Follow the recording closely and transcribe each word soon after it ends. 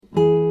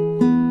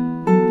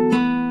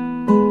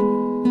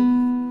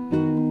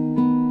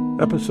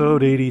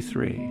Episode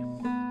 83.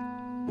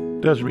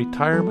 Does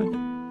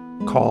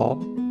retirement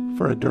call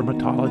for a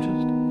dermatologist?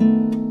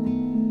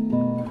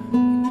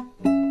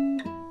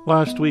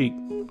 Last week,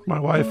 my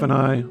wife and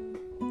I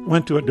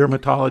went to a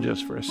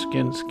dermatologist for a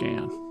skin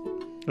scan.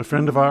 A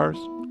friend of ours,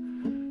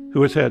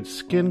 who has had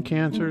skin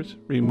cancers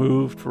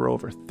removed for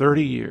over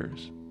 30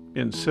 years,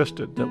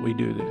 insisted that we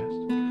do this.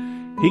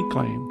 He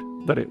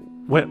claimed that it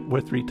went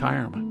with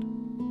retirement.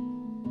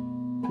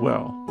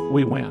 Well,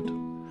 we went.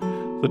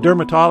 The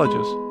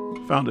dermatologist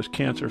found us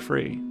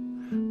cancer-free,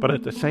 but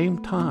at the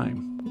same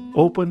time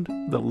opened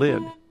the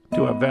lid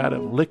to a vat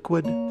of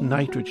liquid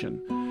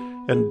nitrogen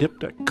and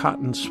dipped a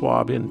cotton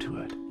swab into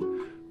it.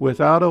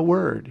 Without a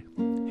word,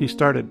 he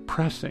started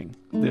pressing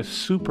this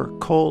super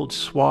cold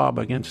swab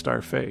against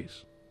our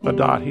face, a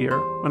dot here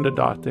and a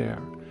dot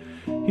there.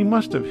 He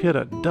must have hit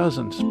a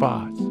dozen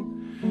spots.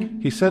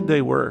 He said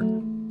they were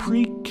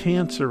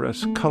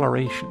precancerous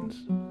colorations,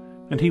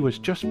 and he was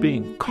just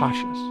being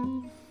cautious.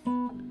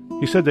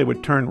 He said they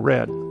would turn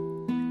red,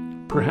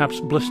 perhaps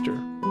blister,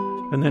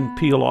 and then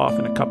peel off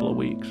in a couple of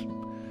weeks.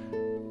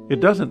 It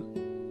doesn't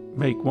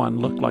make one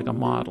look like a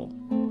model.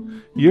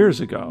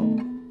 Years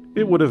ago,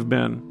 it would have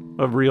been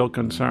of real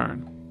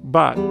concern,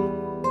 but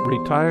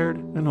retired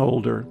and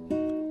older,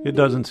 it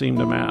doesn't seem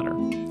to matter.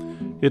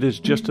 It is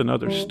just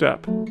another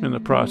step in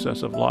the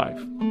process of life.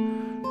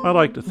 I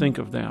like to think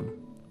of them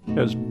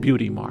as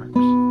beauty marks.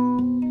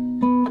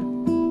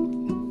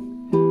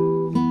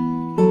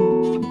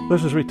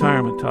 This is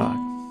Retirement Talk.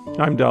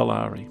 I'm Del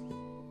Lowry.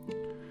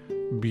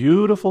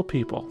 Beautiful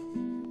people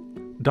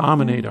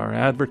dominate our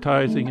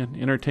advertising and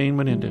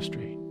entertainment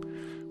industry.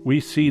 We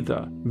see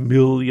the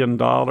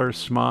million-dollar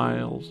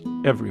smiles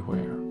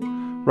everywhere,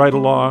 right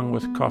along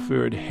with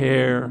coiffured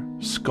hair,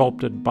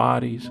 sculpted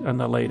bodies, and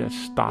the latest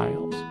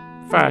styles,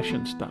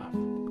 fashion stuff.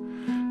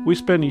 We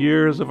spend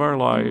years of our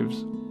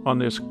lives on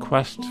this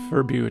quest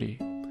for beauty.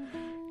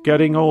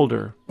 Getting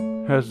older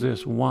has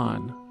this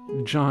one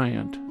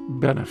giant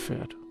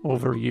benefit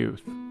over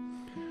youth.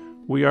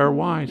 We are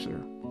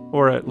wiser,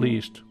 or at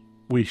least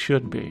we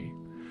should be.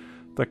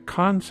 The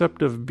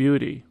concept of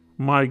beauty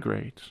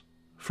migrates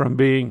from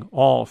being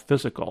all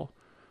physical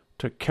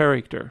to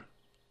character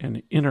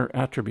and inner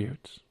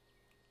attributes.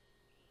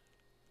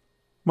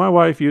 My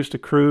wife used to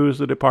cruise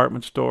the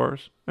department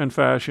stores and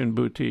fashion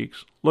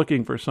boutiques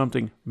looking for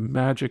something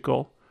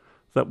magical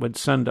that would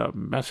send a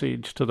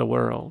message to the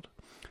world.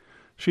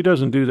 She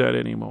doesn't do that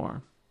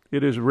anymore.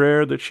 It is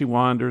rare that she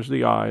wanders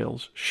the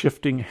aisles,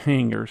 shifting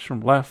hangers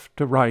from left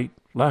to right,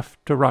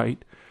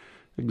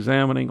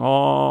 examining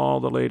all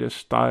the latest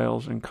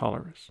styles and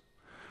colors.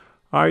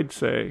 I'd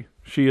say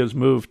she has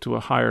moved to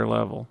a higher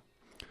level.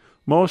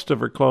 Most of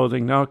her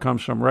clothing now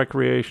comes from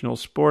recreational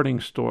sporting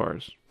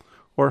stores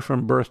or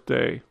from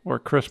birthday or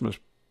Christmas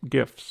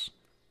gifts.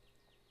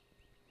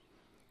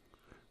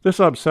 This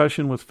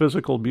obsession with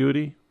physical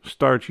beauty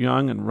starts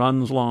young and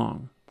runs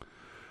long.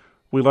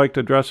 We like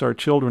to dress our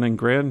children and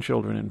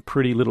grandchildren in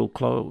pretty little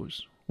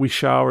clothes. We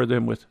shower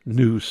them with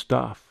new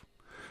stuff.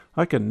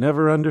 I can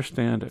never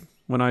understand it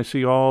when I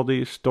see all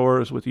these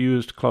stores with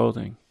used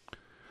clothing.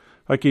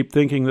 I keep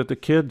thinking that the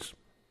kids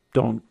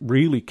don't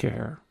really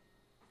care,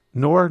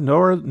 nor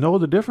know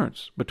the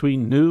difference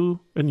between new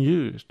and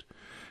used.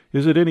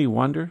 Is it any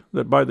wonder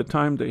that by the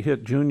time they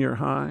hit junior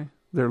high,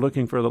 they're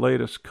looking for the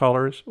latest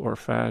colors or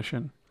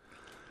fashion?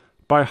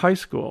 By high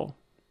school,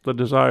 the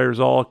desire is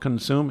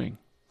all-consuming.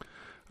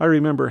 I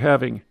remember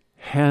having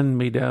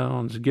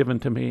hand-me-downs given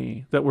to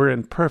me that were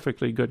in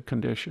perfectly good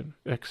condition,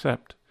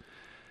 except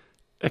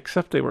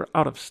they were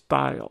out of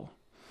style.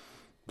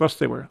 Thus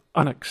they were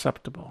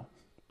unacceptable.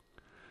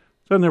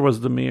 Then there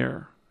was the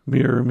mirror.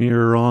 Mirror,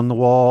 mirror on the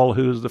wall,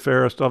 who's the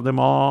fairest of them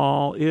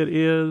all? It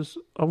is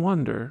a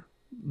wonder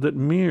that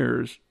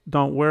mirrors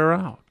don't wear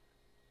out.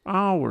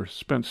 Hours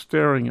spent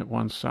staring at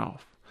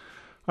oneself.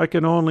 I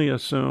can only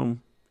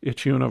assume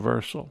it's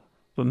universal.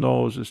 The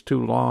nose is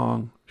too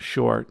long,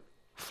 short,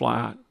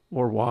 flat,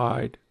 or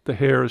wide. The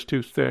hair is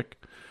too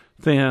thick,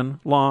 thin,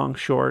 long,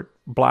 short,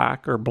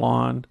 black, or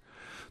blonde.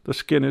 The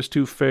skin is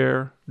too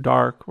fair,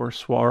 dark, or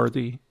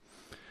swarthy.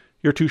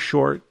 You're too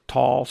short,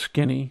 tall,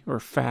 skinny,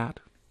 or fat.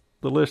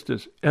 The list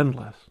is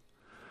endless.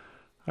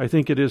 I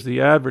think it is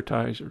the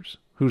advertisers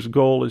whose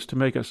goal is to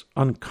make us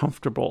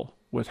uncomfortable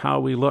with how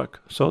we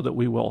look so that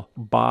we will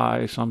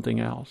buy something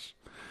else.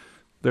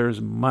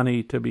 There's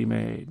money to be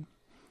made.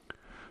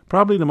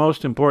 Probably the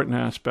most important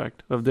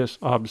aspect of this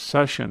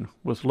obsession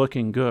with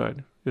looking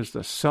good is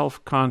the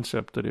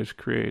self-concept that is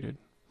created.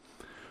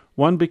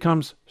 One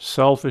becomes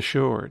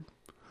self-assured,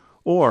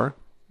 or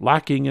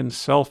lacking in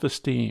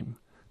self-esteem,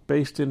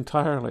 based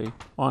entirely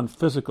on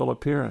physical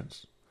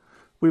appearance.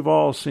 We've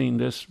all seen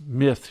this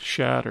myth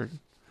shattered.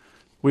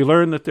 We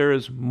learn that there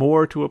is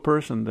more to a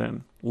person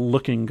than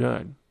looking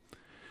good.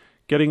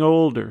 Getting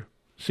older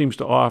seems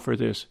to offer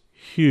this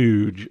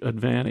huge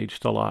advantage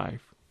to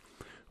life.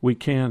 We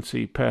can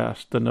see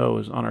past the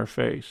nose on our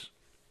face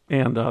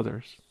and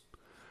others.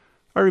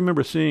 I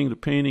remember seeing the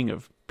painting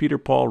of Peter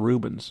Paul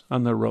Rubens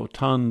on the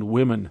rotund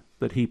women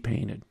that he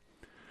painted.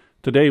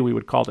 Today we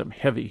would call them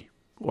heavy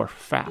or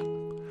fat.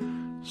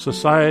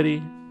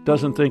 Society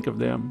doesn't think of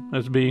them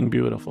as being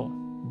beautiful,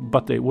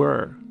 but they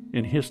were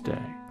in his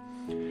day.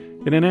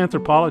 In an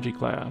anthropology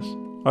class,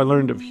 I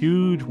learned of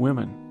huge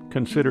women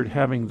considered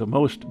having the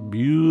most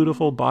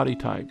beautiful body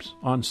types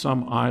on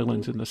some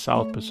islands in the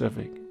South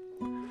Pacific.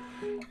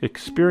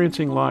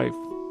 Experiencing life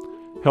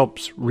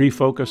helps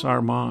refocus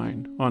our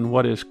mind on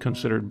what is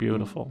considered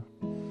beautiful.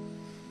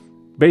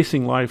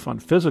 Basing life on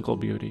physical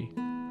beauty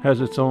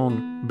has its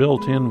own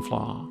built-in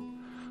flaw.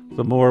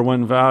 The more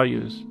one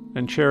values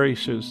and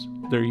cherishes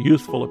their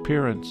youthful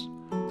appearance,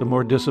 the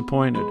more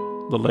disappointed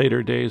the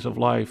later days of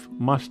life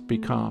must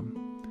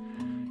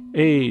become.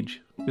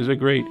 Age is a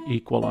great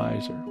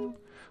equalizer.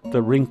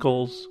 The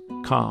wrinkles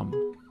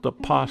come, the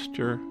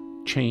posture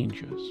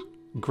changes,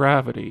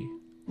 gravity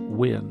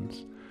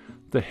wins.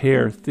 The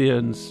hair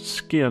thins,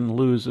 skin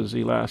loses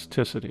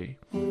elasticity.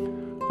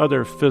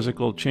 Other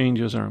physical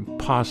changes are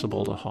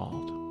impossible to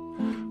halt.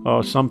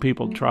 Oh, some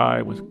people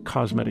try with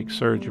cosmetic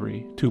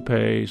surgery,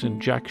 toupees,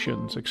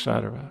 injections,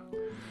 etc.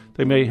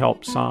 They may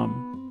help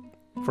some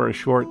for a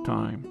short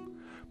time,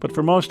 but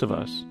for most of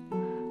us,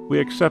 we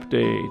accept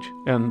age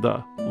and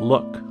the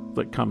look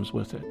that comes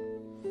with it.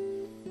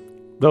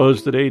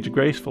 Those that age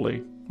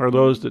gracefully are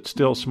those that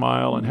still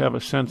smile and have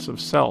a sense of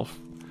self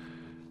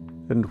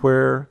and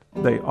where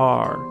they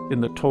are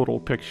in the total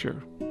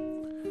picture.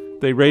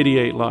 They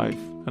radiate life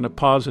and a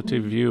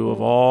positive view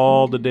of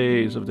all the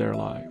days of their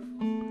life.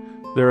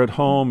 They're at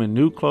home in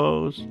new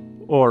clothes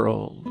or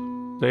old.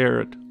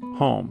 They're at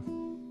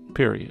home,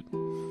 period.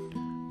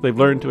 They've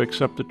learned to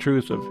accept the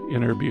truth of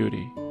inner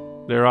beauty.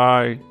 Their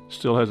eye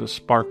still has a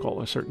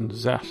sparkle, a certain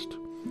zest.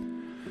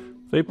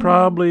 They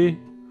probably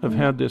have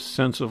had this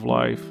sense of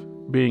life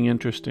being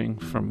interesting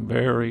from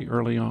very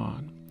early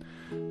on.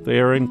 They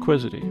are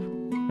inquisitive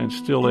and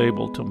still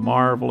able to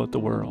marvel at the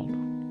world.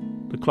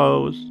 The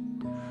clothes,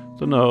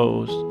 the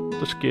nose,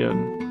 the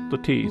skin, the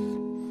teeth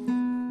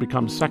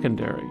become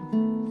secondary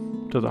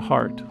to the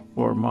heart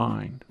or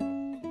mind.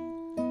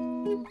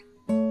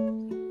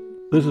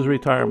 This is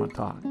Retirement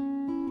Talk.